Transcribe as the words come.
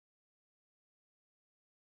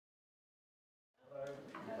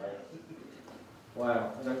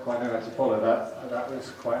Wow, I don't quite know how to follow that. That was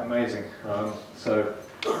quite amazing. So,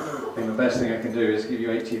 I think the best thing I can do is give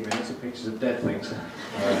you 18 minutes of pictures of dead things.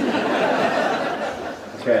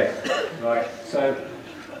 Okay, right, so,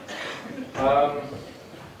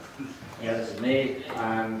 yeah, this is me,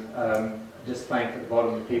 and just thank at the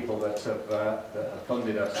bottom the people that have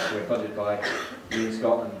funded us. We're funded by Mean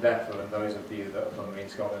Scotland and DEFRA, and those of you that are from Mean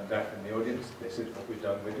Scotland and DEFRA in the audience, this is what we've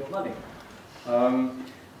done with your money.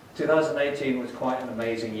 2018 was quite an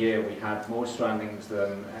amazing year. We had more strandings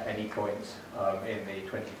than at any point in the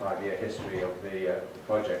 25-year history of the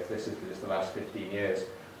project. This is just the last 15 years.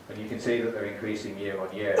 And you can see that they're increasing year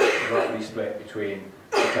on year, roughly split between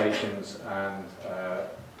cetaceans and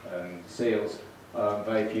seals.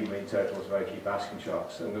 Very few marine turtles, very few basking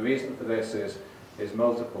sharks. And the reason for this is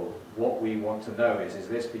multiple. What we want to know is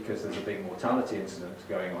this because there's a big mortality incident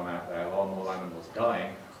going on out there, are more animals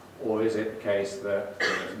dying, or is it the case that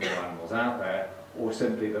there's more animals out there, or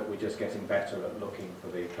simply that we're just getting better at looking for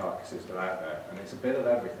the carcasses that are out there? And it's a bit of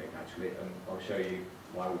everything, actually, and I'll show you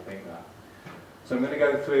why we think that. So I'm going to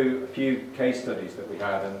go through a few case studies that we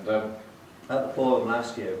had, and at the forum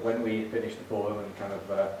last year, when we finished the forum and kind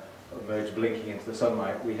of emerged blinking into the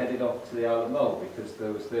sunlight, we headed off to the Isle of Mull because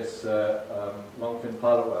there was this longfin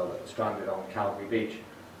pilot whale that was stranded on Calgary Beach.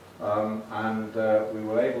 And we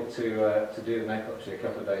were able to do the necropsy a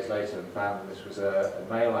couple of days later and found that this was a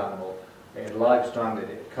male animal. It had live stranded.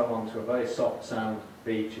 It had come onto a very soft sand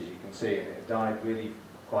beach, as you can see, and it had died really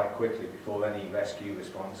quite quickly before any rescue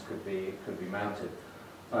response could be mounted.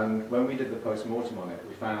 And when we did the post-mortem on it,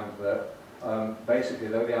 we found that basically,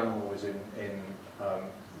 though the animal was in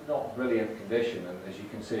not brilliant condition, and as you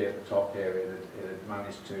can see at the top here, it had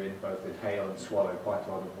managed to both inhale and swallow quite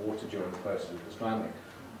a lot of water during the process of the stranding.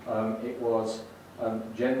 It was,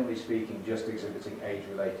 generally speaking, just exhibiting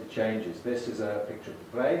age-related changes. This is a picture of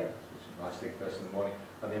the brain, which is a nice thing first in the morning,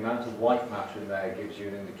 and the amount of white matter in there gives you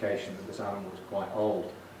an indication that this animal was quite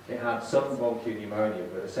old. It had some bronchopneumonia,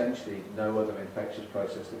 but essentially no other infectious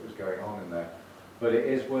process that was going on in there. But it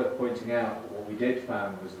is worth pointing out that what we did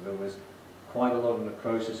find was that there was quite a lot of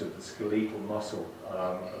necrosis of the skeletal muscle,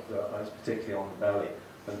 particularly on the belly.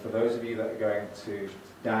 And for those of you that are going to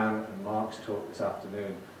Dan and Mark's talk this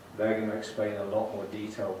afternoon, they're going to explain a lot more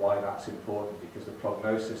detail why that's important, because the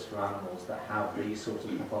prognosis for animals that have these sorts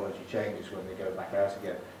of pathology changes when they go back out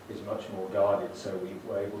again is much more guarded, so we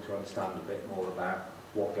were able to understand a bit more about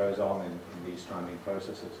what goes on in these stranding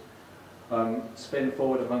processes. Spin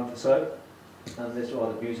forward a month or so, and this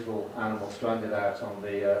rather beautiful animal stranded out on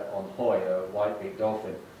Hoy, a white-beaked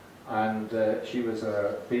dolphin. And she was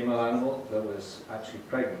a female animal that was actually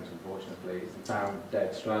pregnant, unfortunately, and found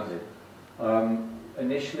dead stranded.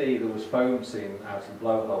 Initially, there was foam seen out of the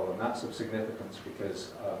blowhole, and that's of significance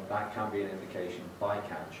because that can be an indication of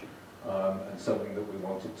bycatch, and something that we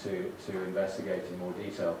wanted to investigate in more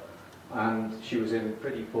detail. And she was in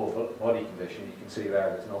pretty poor body condition. You can see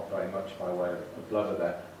there's not very much by way of blubber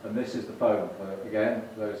there. And this is the foam. Again,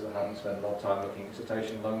 those that haven't spent a lot of time looking at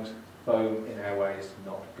cetacean lungs, foam in airways,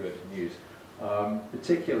 not good news.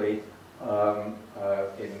 Particularly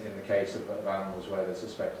in the case of animals where there's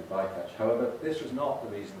suspected bycatch. However, this was not the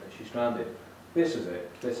reason that she stranded. This is it.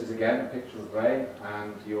 This is again a picture of the brain,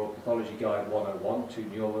 and your Pathology Guide 101 to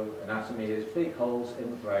neuroanatomy is big holes in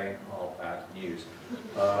the brain are bad news.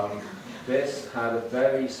 This had a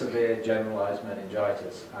very severe generalized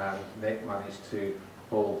meningitis, and Nick managed to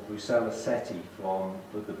pull Brucella seti from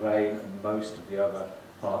the brain and most of the other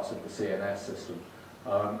parts of the CNS system.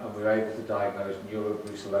 And we were able to diagnose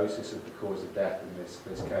neurobrucellosis as the cause of death in this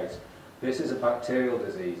case. This is a bacterial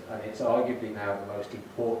disease, and it's arguably now the most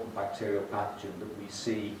important bacterial pathogen that we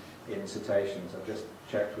see in cetaceans. I've just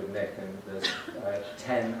checked with Nick, and there's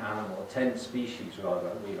 10 species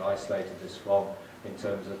rather, we've isolated this from in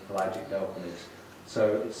terms of pelagic delphinids.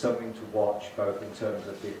 So it's something to watch, both in terms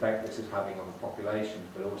of the effect this is having on the population,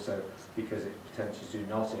 but also because it's potentially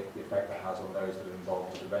zoonotic, the effect that has on those that are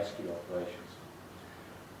involved with the rescue operations.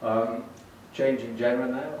 Changing genre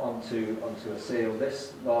now onto a seal.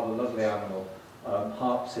 This rather lovely animal,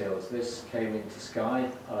 harp seals. This came into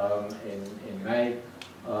Skye in May.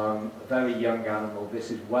 A very young animal.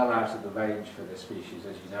 This is well out of the range for this species.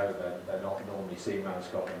 As you know, they're not normally seen around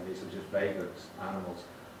Scotland. These are just vagrant animals.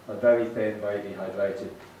 Very thin, very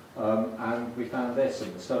dehydrated. And we found this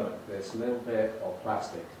in the stomach, this little bit of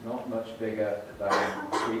plastic, not much bigger than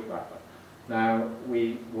a sweet wrapper. Now,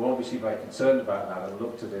 we were obviously very concerned about that and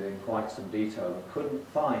looked at it in quite some detail and couldn't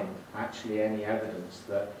find actually any evidence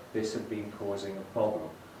that this had been causing a problem.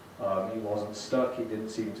 It wasn't stuck, it didn't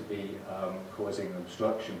seem to be causing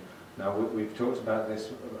obstruction. Now, we've talked about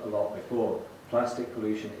this a lot before. Plastic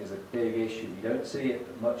pollution is a big issue. You don't see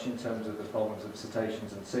it much in terms of the problems of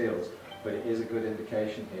cetaceans and seals, but it is a good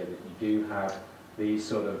indication here that you do have these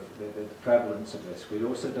sort of, the prevalence of this. We'd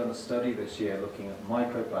also done a study this year looking at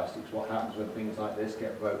microplastics, what happens when things like this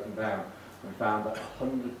get broken down, and found that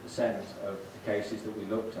 100% of the cases that we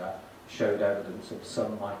looked at showed evidence of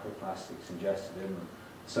some microplastics ingested in them.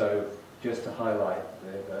 So just to highlight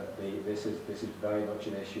that this is very much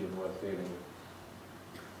an issue and worth dealing with.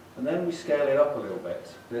 And then we scale it up a little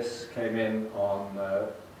bit. This came in on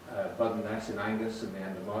Bud and Ness in Angus in the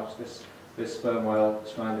end of March. This sperm whale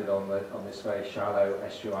stranded on this very shallow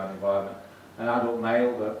estuarine environment. An adult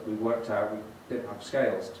male that we worked out, we didn't have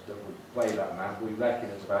scales that would weigh that amount. We reckon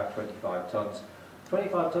it's about 25 tonnes.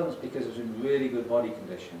 25 tonnes because it was in really good body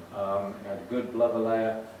condition. It had a good blubber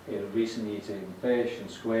layer, it had recently eaten fish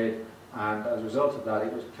and squid, and as a result of that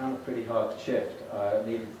it was kind of pretty hard to shift. It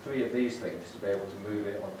needed 3 of these things to be able to move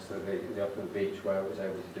it onto the upper beach where it was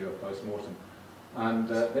able to do a post-mortem. And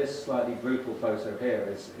this slightly brutal photo here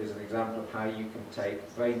is an example of how you can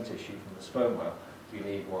take brain tissue from the sperm whale. You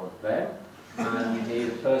need one of them, and you need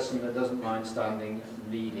a person that doesn't mind standing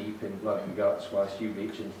knee-deep in blood and guts whilst you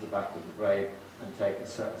reach into the back of the brain and take a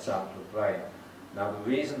sample of brain. Now the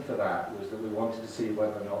reason for that was that we wanted to see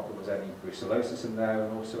whether or not there was any brucellosis in there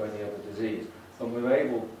and also any other disease. And we were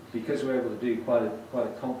able, because we were able to do quite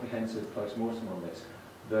a comprehensive post-mortem on this,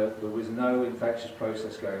 there was no infectious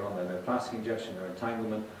process going on there, no plastic ingestion, no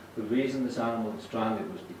entanglement. The reason this animal was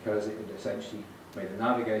stranded was because it had essentially made a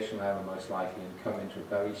navigational error most likely and come into a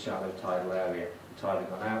very shallow tidal area. The tide had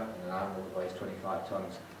gone out and an animal that weighs 25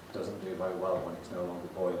 tonnes doesn't do very well when it's no longer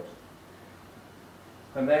buoyant.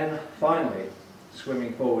 And then finally,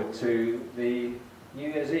 swimming forward to the New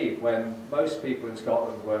Year's Eve, when most people in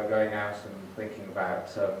Scotland were going out and thinking about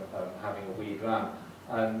having a wee dram,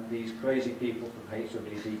 and these crazy people from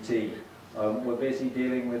HWDT were busy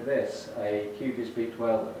dealing with this, a Cuvius beaked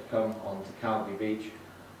whale that had come onto Calgary Beach,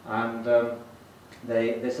 and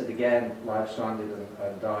this had again live stranded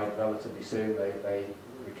and died relatively soon. They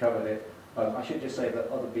recovered it. I should just say that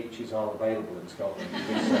other beaches are available in Scotland.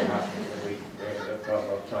 It just so happens that we ended up quite a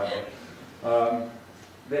long time.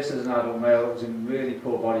 This is an adult male. It was in really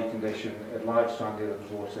poor body condition. It live stranded in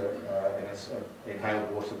the water, in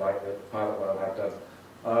inhaled water like the pilot whale had done.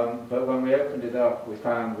 But when we opened it up, we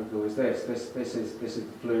found that there was this. This is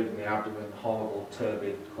the fluid in the abdomen, horrible,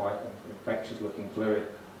 turbid, quite infectious-looking fluid.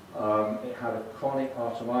 It had a chronic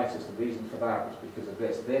arteritis. The reason for that was because of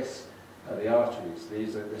this. This are the arteries.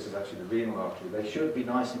 This is actually the renal artery. They should be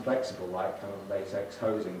nice and flexible, like kind of latex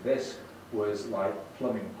hosing. This was like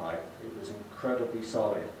plumbing pipe. It was incredibly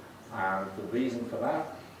solid. And the reason for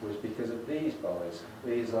that was because of these boys.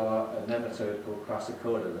 These are a nematode called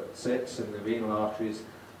Crassicauda that sits in the renal arteries,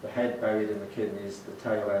 the head buried in the kidneys, the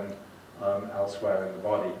tail end elsewhere in the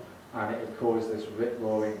body. And it had caused this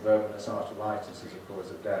rip-roaring verminous arteritis as a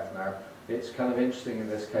cause of death. Now, it's kind of interesting in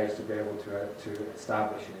this case to be able to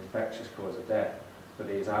establish an infectious cause of death for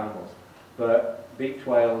these animals. But beaked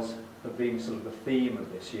whales have been sort of the theme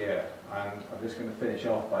of this year, and I'm just going to finish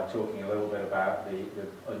off by talking a little bit about the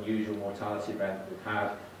unusual mortality event that we've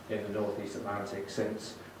had in the Northeast Atlantic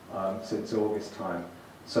since August time.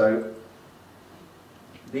 So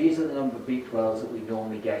these are the number of beaked whales that we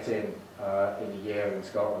normally get in a year in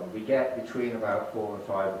Scotland. We get between about 4 and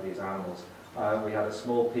 5 of these animals. We had a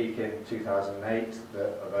small peak in 2008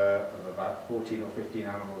 of about 14 or 15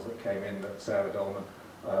 animals that came in that Sarah Dolman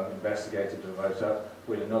investigated and wrote up,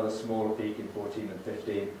 with another smaller peak in 14 and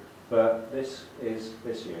 15. But this is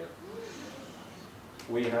this year.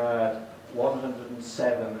 We had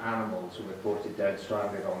 107 animals who reported dead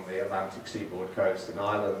stranded on the Atlantic seaboard coast in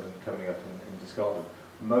Ireland and coming up into Scotland.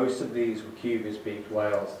 Most of these were Cuvius beaked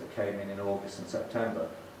whales that came in August and September,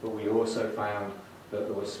 but we also found that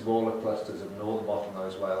there were smaller clusters of northern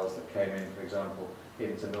bottlenose whales that came in, for example,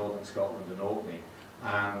 into northern Scotland and Orkney.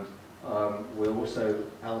 And we're also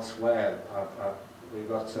elsewhere. We've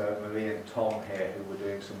got Marie and Tom here who were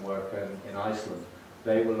doing some work in Iceland.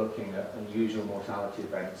 They were looking at unusual mortality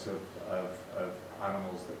events of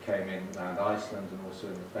animals that came in around Iceland and also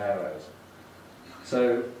in the Faroes.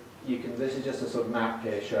 So this is just a sort of map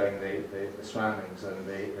here showing the strandings, and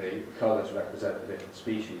the colours represent the different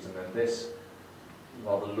species, and then this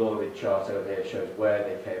rather lurid chart over here shows where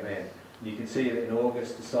they came in. You can see that in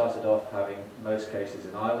August it started off having most cases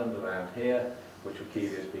in Ireland around here, which were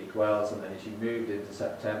Cuvius beaked whales, and then as you moved into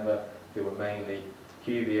September there were mainly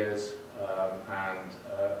Cuvias and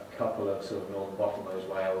a couple of sort of northern bottlenose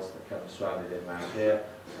whales that kind of stranded in around here.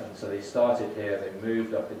 And so they started here, they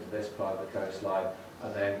moved up into this part of the coastline,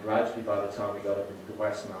 and then gradually by the time we got up into the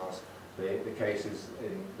West Isles, The cases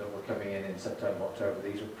that were coming in September, October,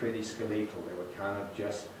 these were pretty skeletal. They were kind of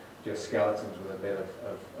just skeletons with a bit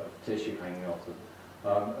of tissue hanging off them.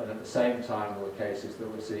 And at the same time, there were cases that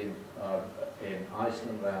were seen in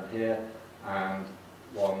Iceland around here, and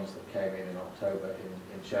ones that came in October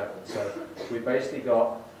in Shetland. So we basically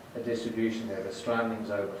got a distribution there. The strandings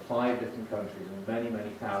over 5 different countries and many, many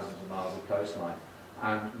thousands of miles of coastline.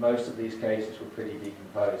 And most of these cases were pretty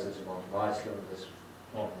decomposed. There's one from Iceland, there's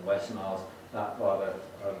one from Western Isles. That rather,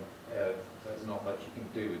 there's not much you can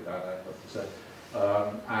do with that, I have to say.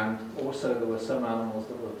 And also there were some animals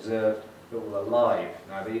that were observed that were alive.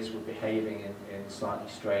 Now these were behaving in slightly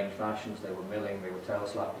strange fashions. They were milling, they were tail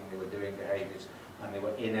slapping, they were doing behaviours, and they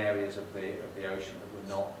were in areas of the ocean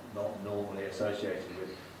that were not normally associated with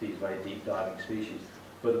these very deep diving species.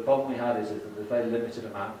 But the problem we had is that there's very limited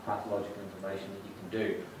amount of pathological information that you can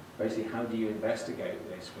do. Basically, how do you investigate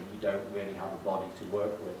this when you don't really have a body to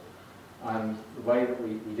work with? And the way that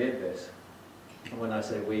we did this, and when I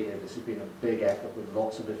say we did, this has been a big effort with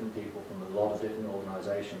lots of different people from a lot of different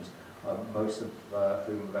organisations, most of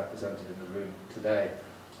whom are represented in the room today,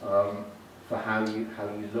 for how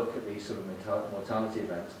you look at these sort of mortality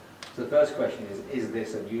events. So the first question is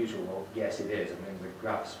this unusual? Well, yes it is. I mean, the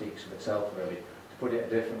graph speaks for itself really. To put it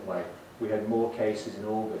a different way, we had more cases in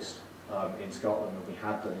August in Scotland than we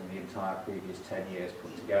had done in the entire previous 10 years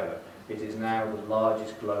put together. It is now the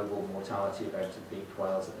largest global mortality event of beaked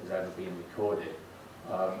whales that has ever been recorded.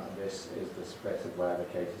 And this is the split of where the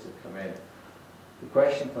cases have come in. The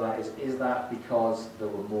question for that is that because there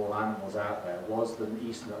were more animals out there? Was the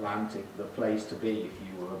Eastern Atlantic the place to be if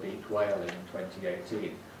you were a beaked whale in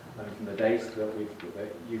 2018? And from the data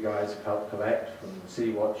that you guys have helped collect from the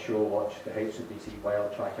Sea Watch, Shore Watch, the HWDC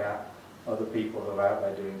Whale Track app, other people who are out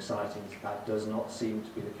there doing sightings, that does not seem to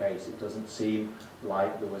be the case. It doesn't seem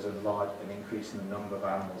like there was an increase in the number of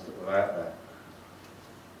animals that were out there.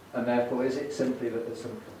 And therefore, is it simply that there's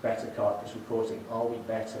some better carcass reporting? Are we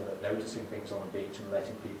better at noticing things on the beach and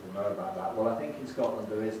letting people know about that? Well, I think in Scotland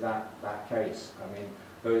there is that case. I mean,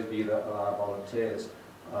 those of you that are our volunteers,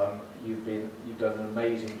 you've done an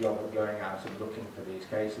amazing job of going out and looking for these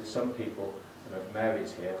cases. Some people,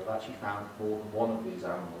 Mary's here, have actually found more than one of these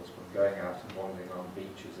animals from going out and wandering on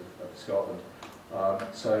beaches of Scotland.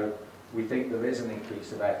 So we think there is an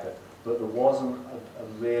increase of effort, but there wasn't a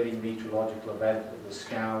really meteorological event that was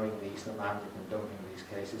scouring the Eastern Atlantic and dumping these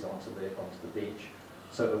cases onto the beach.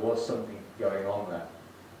 So there was something going on there.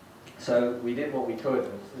 So we did what we could,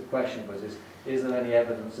 and the question was, is there any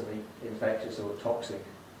evidence of the infectious or toxic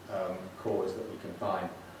cause that we can find?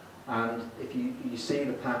 And if you see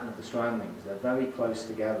the pattern of the strandings, they're very close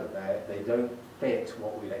together. They don't fit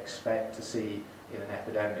what we'd expect to see in an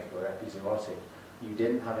epidemic or epizootic. You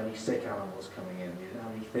didn't have any sick animals coming in. You didn't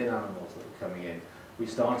have any thin animals that were coming in. We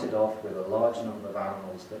started off with a large number of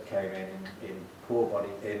animals that came in poor body,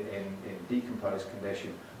 in decomposed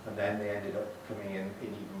condition, and then they ended up coming in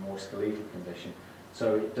even more skeletal condition.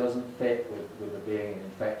 So it doesn't fit with there being an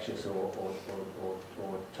infectious or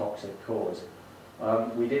toxic cause.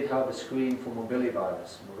 We did have a screen for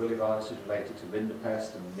morbillivirus. Morbillivirus is related to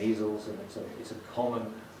rinderpest and measles, and it's a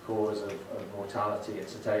common cause of mortality and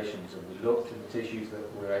cetaceans. And we looked in the tissues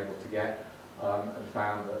that we were able to get and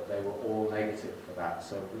found that they were all negative for that.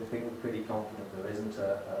 So we think we're pretty confident there isn't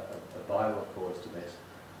a viral cause to this.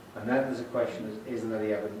 And then there's a question, is there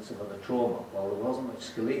any evidence of other trauma? Well, there wasn't much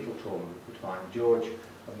skeletal trauma we could find. George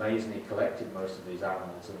amazingly collected most of these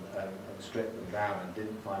animals and stripped them down and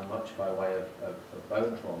didn't find much by way of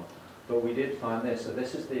bone trauma. But we did find this. So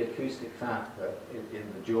this is the acoustic fat that in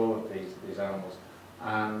the jaw of these animals.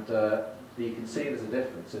 And you can see there's a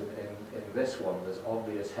difference. In this one, there's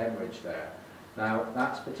obvious hemorrhage there. Now,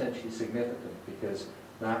 that's potentially significant because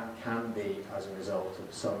that can be as a result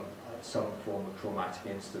of some form of traumatic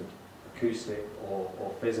incident, acoustic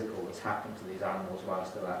or physical, that's happened to these animals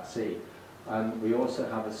whilst they're at sea. And we also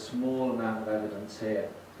have a small amount of evidence here,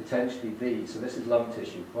 potentially these. So this is lung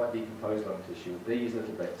tissue, quite decomposed lung tissue. These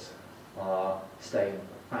little bits are stained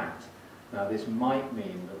with fat. Now, this might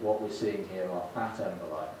mean that what we're seeing here are fat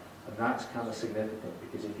emboli, and that's kind of significant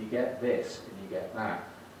because if you get this and you get that,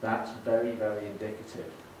 that's very, very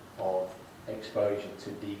indicative of exposure to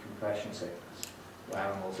decompression sickness.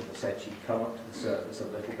 Animals have essentially come up to the surface a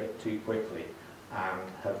little bit too quickly and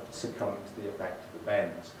have succumbed to the effect of the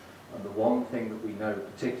bends. And the one thing that we know,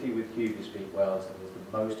 particularly with Cuvius beaked whales, that is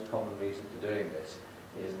the most common reason for doing this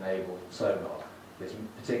is naval sonar.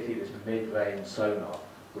 Particularly this mid-range sonar,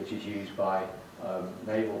 which is used by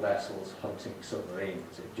naval vessels hunting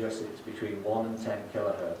submarines. It's between 1 and 10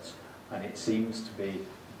 kilohertz, and it seems to be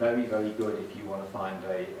very, very good if you want to find,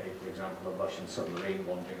 for example, a Russian submarine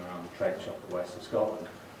wandering around the trench off the west of Scotland.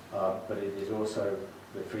 But it is also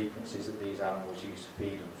the frequencies that these animals use to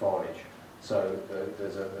feed and forage. So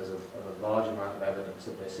there's a large amount of evidence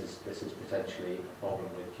that this is potentially a problem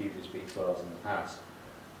with Cubis beak whales in the past.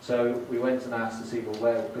 So we went and asked to see, well,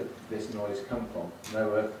 where could this noise come from? No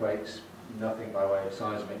earthquakes, nothing by way of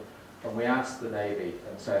seismic. And we asked the Navy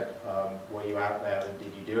and said, were you out there and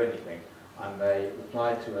did you do anything? And they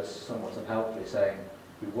replied to us somewhat unhelpfully saying,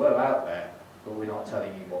 we were out there, but we're not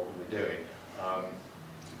telling you what we were doing.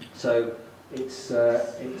 So it's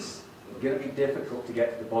going to be difficult to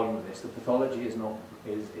get to the bottom of this. The pathology is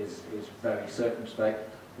very circumspect.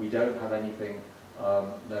 We don't have anything,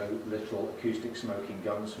 no literal acoustic smoking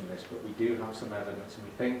guns from this, but we do have some evidence, and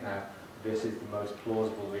we think now this is the most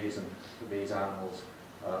plausible reason that these animals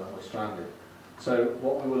were stranded. So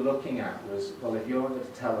what we were looking at was, well, if you're going to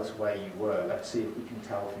tell us where you were, let's see if we can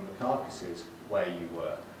tell from the carcasses where you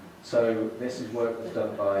were. So this is work that was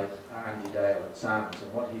done by Andy Dale at SMASS,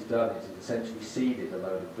 and what he's done is he's essentially seeded a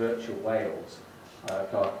load of virtual whales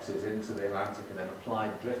carcasses into the Atlantic and then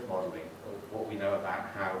applied drift modelling of what we know about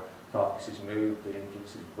how carcasses move, the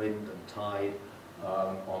influences of wind and tide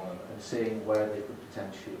on them, and seeing where they could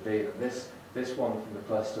potentially be. And this one from the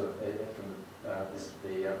cluster,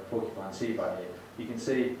 the porcupine sea bite here, you can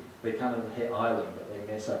see they kind of hit island, but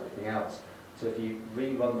they miss everything else. So if you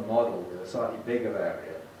rerun the model with a slightly bigger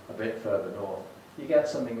area, a bit further north, you get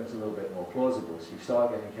something that's a little bit more plausible. So you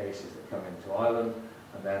start getting cases that come into Ireland,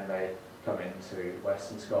 and then they come into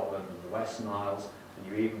Western Scotland and the Western Isles, and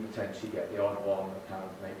you even potentially get the odd one that kind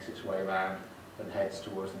of makes its way around and heads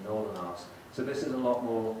towards the Northern Isles. So this is a lot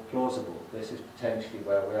more plausible. This is potentially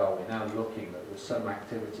where we are. We're now looking that there's some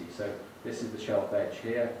activity. So this is the shelf edge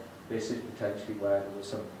here. This is potentially where there was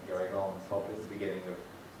something going on, probably at the beginning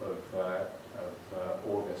of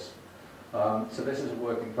August. So this is a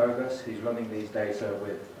work in progress. He's running these data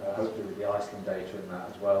with, hopefully with the Iceland data in that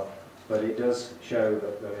as well. But it does show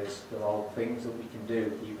that there are things that we can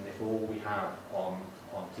do, even if all we have on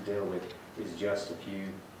to deal with is just a few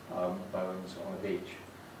bones on a beach.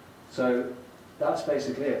 So that's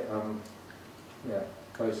basically it. Yeah,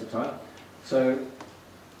 close to time. So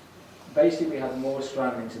basically we had more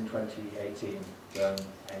strandings in 2018 than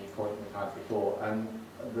any point we've had before. And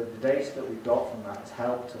the data that we've got from that has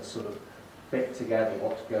helped us sort of fit together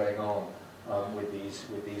what's going on with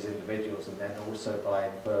these individuals, and then also by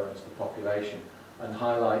inference the population, and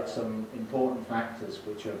highlight some important factors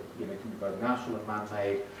which are, can be both natural and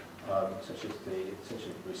man-made, such as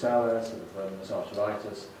brucella, sort of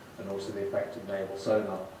arteritis, and also the effect of naval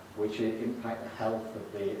sonar, which impact the health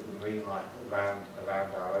of the marine life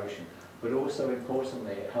around our ocean. But also,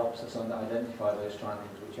 importantly, it helps us identify those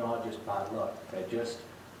strandings which are just bad luck. They're just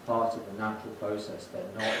part of the natural process. They're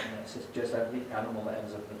not, it's just every animal that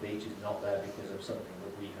ends up on the beach is not there because of something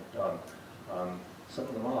that we have done. Some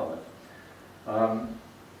of them are though.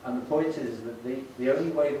 And the point is that the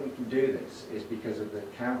only way that we can do this is because of the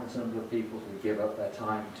countless number of people who give up their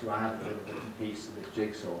time to add a little different piece to this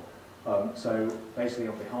jigsaw. So basically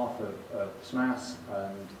on behalf of SMASS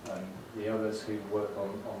and the others who work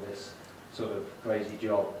on this sort of crazy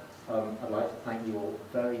job, I'd like to thank you all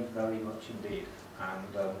very, very much indeed.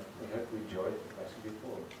 And we hope you enjoy the rest of your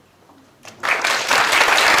forum.